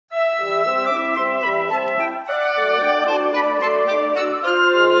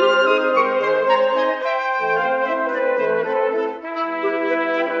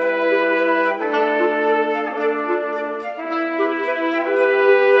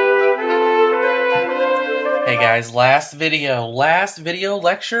guys, last video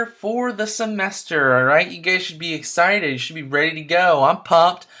lecture for the semester, alright? You guys should be excited, you should be ready to go. I'm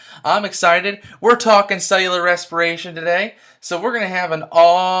pumped, I'm excited. We're talking cellular respiration today, so we're going to have an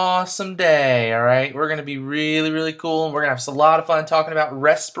awesome day, alright? We're going to be really cool, and we're going to have a lot of fun talking about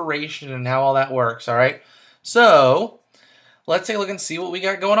respiration and how all that works, alright? So, let's take a look and see what we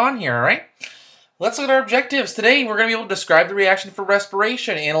got going on here, alright? Let's look at our objectives. Today, we're going to be able to describe the reaction for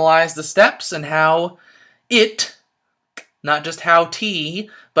respiration, analyze the steps, and how it, not just how T,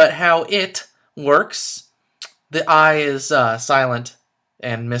 but how it works. The I is silent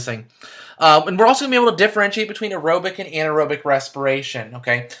and missing. And we're also going to be able to differentiate between aerobic and anaerobic respiration,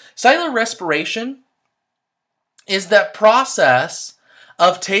 okay? Cellular respiration is that process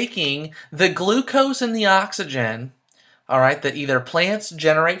of taking the glucose and the oxygen, all right, that either plants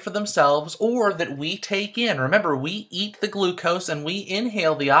generate for themselves or that we take in. Remember, we eat the glucose and we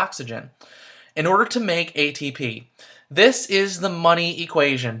inhale the oxygen in order to make ATP. This is the money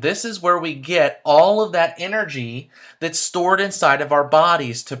equation. This is where we get all of that energy that's stored inside of our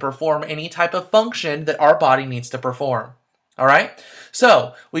bodies to perform any type of function that our body needs to perform. All right?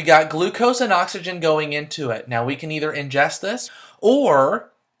 So, we got glucose and oxygen going into it. Now, we can either ingest this, or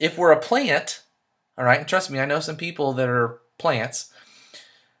if we're a plant, all right, and trust me, I know some people that are plants,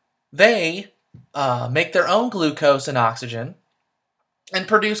 they make their own glucose and oxygen and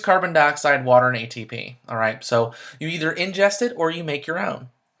produce carbon dioxide, water, and ATP. All right, so you either ingest it or you make your own.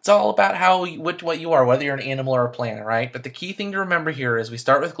 It's all about what you are, whether you're an animal or a plant, all right? But the key thing to remember here is we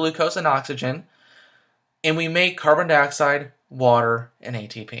start with glucose and oxygen, and we make carbon dioxide, water, and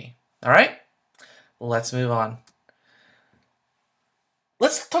ATP. All right, let's move on.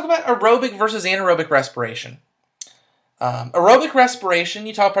 Let's talk about aerobic versus anaerobic respiration. Aerobic respiration,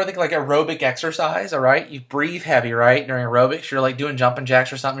 you talk probably like aerobic exercise, all right? You breathe heavy, right? During aerobics, you're like doing jumping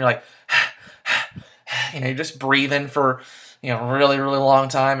jacks or something. You're like, you're just breathing for, really long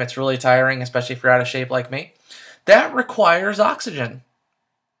time. It's really tiring, especially if you're out of shape like me. That requires oxygen.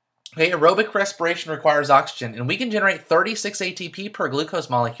 Okay, aerobic respiration requires oxygen, and we can generate 36 ATP per glucose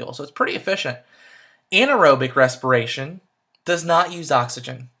molecule, so it's pretty efficient. Anaerobic respiration does not use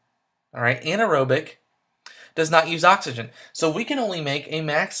oxygen. All right, anaerobic does not use oxygen. So we can only make a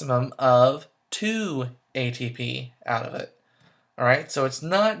maximum of 2 ATP out of it. All right, so it's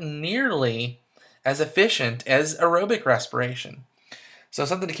not nearly as efficient as aerobic respiration. So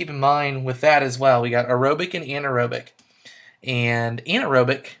something to keep in mind with that as well. We got aerobic and anaerobic. And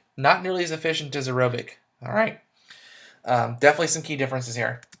anaerobic, not nearly as efficient as aerobic. All right, definitely some key differences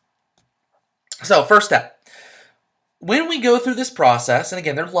here. So first step. When we go through this process, and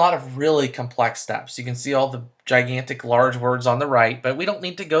again, there's a lot of really complex steps. You can see all the gigantic large words on the right, but we don't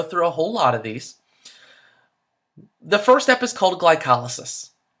need to go through a whole lot of these. The first step is called glycolysis.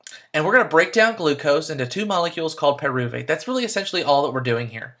 And we're going to break down glucose into 2 molecules called pyruvate. That's really essentially all that we're doing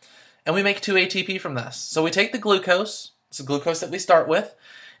here. And we make 2 ATP from this. So we take the glucose, it's the glucose that we start with,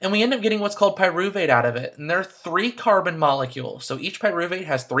 and we end up getting what's called pyruvate out of it. And there are 3 carbon molecules. So each pyruvate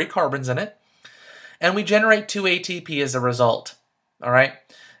has 3 carbons in it. And we generate 2 ATP as a result. All right?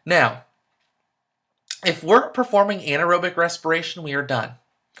 Now, if we're performing anaerobic respiration, we are done.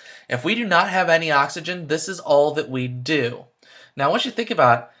 If we do not have any oxygen, this is all that we do. Now, I want you to think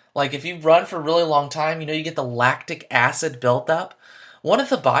about, like if you run for a really long time, you get the lactic acid built up. One of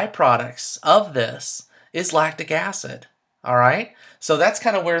the byproducts of this is lactic acid. All right? So that's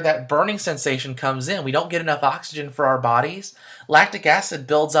kind of where that burning sensation comes in. We don't get enough oxygen for our bodies. Lactic acid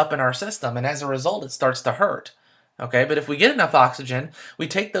builds up in our system, and as a result, it starts to hurt. Okay, but if we get enough oxygen, we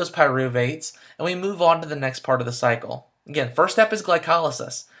take those pyruvates, and we move on to the next part of the cycle. Again, first step is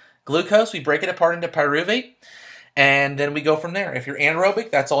glycolysis. Glucose, we break it apart into pyruvate, and then we go from there. If you're anaerobic,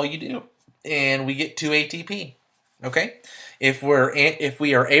 that's all you do, and we get 2 ATP. Okay, if we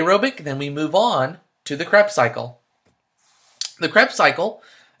are aerobic, then we move on to the Krebs cycle. The Krebs cycle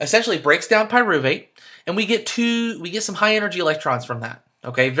essentially breaks down pyruvate, and we get some high energy electrons from that.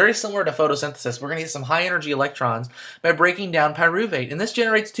 Okay, very similar to photosynthesis. We're going to get some high energy electrons by breaking down pyruvate, and this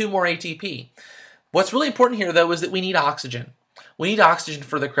generates 2 more ATP. What's really important here, though, is that we need oxygen. We need oxygen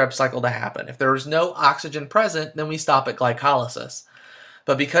for the Krebs cycle to happen. If there is no oxygen present, then we stop at glycolysis.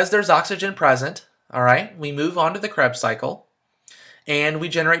 But because there's oxygen present, all right, we move on to the Krebs cycle, and we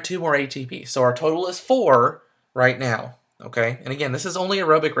generate 2 more ATP. So our total is 4 right now. Okay, and again, this is only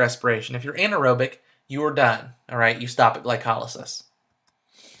aerobic respiration. If you're anaerobic, you are done. All right, you stop at glycolysis.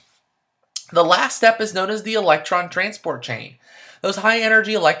 The last step is known as the electron transport chain. Those high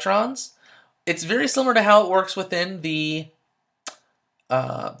energy electrons, it's very similar to how it works within the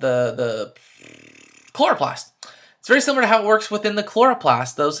chloroplast. It's very similar to how it works within the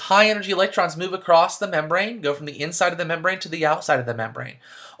chloroplast. Those high energy electrons move across the membrane, go from the inside of the membrane to the outside of the membrane.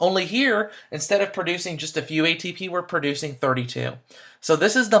 Only here, instead of producing just a few ATP, we're producing 32. So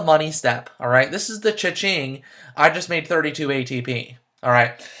this is the money step, all right? This is the cha-ching. I just made 32 ATP, all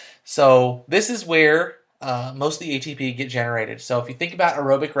right? So this is where most of the ATP get generated. So if you think about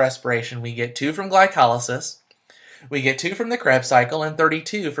aerobic respiration, we get 2 from glycolysis, we get 2 from the Krebs cycle, and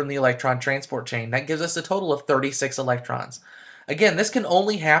 32 from the electron transport chain. That gives us a total of 36 electrons. Again, this can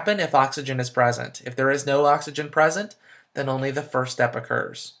only happen if oxygen is present. If there is no oxygen present, then only the first step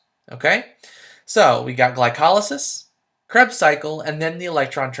occurs. Okay? So we got glycolysis, Krebs cycle, and then the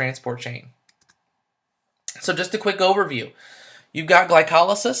electron transport chain. So just a quick overview. You've got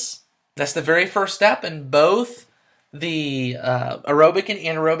glycolysis. That's the very first step, and both the aerobic and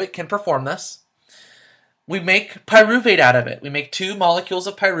anaerobic can perform this. We make pyruvate out of it. We make 2 molecules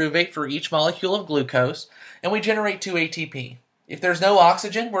of pyruvate for each molecule of glucose, and we generate 2 ATP. If there's no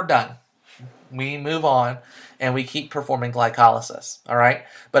oxygen, we're done. We move on, and we keep performing glycolysis, all right?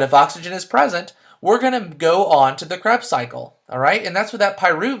 But if oxygen is present, we're going to go on to the Krebs cycle, all right? And that's where that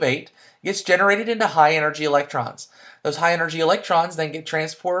pyruvate gets generated into high-energy electrons. Those high-energy electrons then get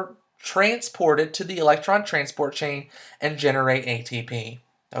transported to the electron transport chain and generate ATP.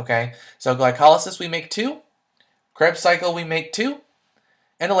 Okay, so glycolysis we make 2, Krebs cycle we make 2,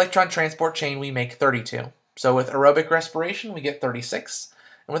 and electron transport chain we make 32. So with aerobic respiration we get 36,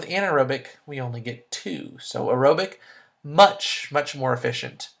 and with anaerobic we only get 2. So aerobic, much more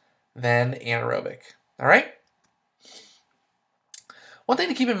efficient than anaerobic. All right? One thing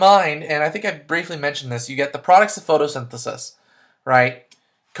to keep in mind, and I think I briefly mentioned this, you get the products of photosynthesis, right?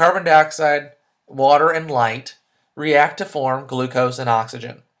 Carbon dioxide, water, and light react to form glucose and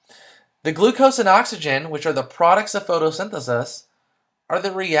oxygen. The glucose and oxygen, which are the products of photosynthesis, are the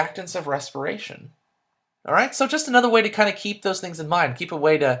reactants of respiration. All right, so just another way to kind of keep those things in mind,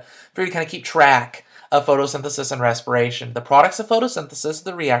 for you to kind of keep track of photosynthesis and respiration. The products of photosynthesis are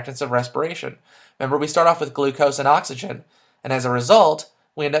the reactants of respiration. Remember, we start off with glucose and oxygen, and as a result,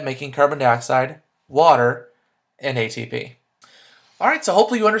 we end up making carbon dioxide, water, and ATP. All right, so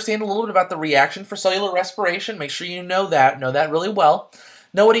hopefully you understand a little bit about the reaction for cellular respiration. Make sure you know that really well.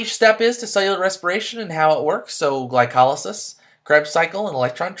 Know what each step is to cellular respiration and how it works. So glycolysis, Krebs cycle, and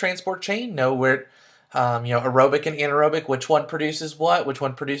electron transport chain. Know where, aerobic and anaerobic, which one produces what, which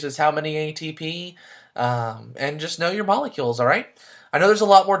one produces how many ATP, and just know your molecules, all right? I know there's a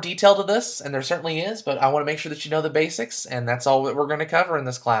lot more detail to this, and there certainly is, but I want to make sure that you know the basics, and that's all that we're going to cover in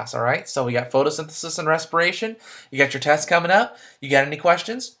this class, all right? So we got photosynthesis and respiration. You got your test coming up. You got any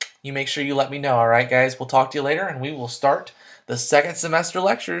questions? You make sure you let me know, all right, guys? We'll talk to you later, and we will start the second semester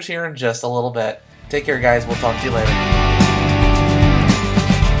lectures here in just a little bit. Take care, guys. We'll talk to you later.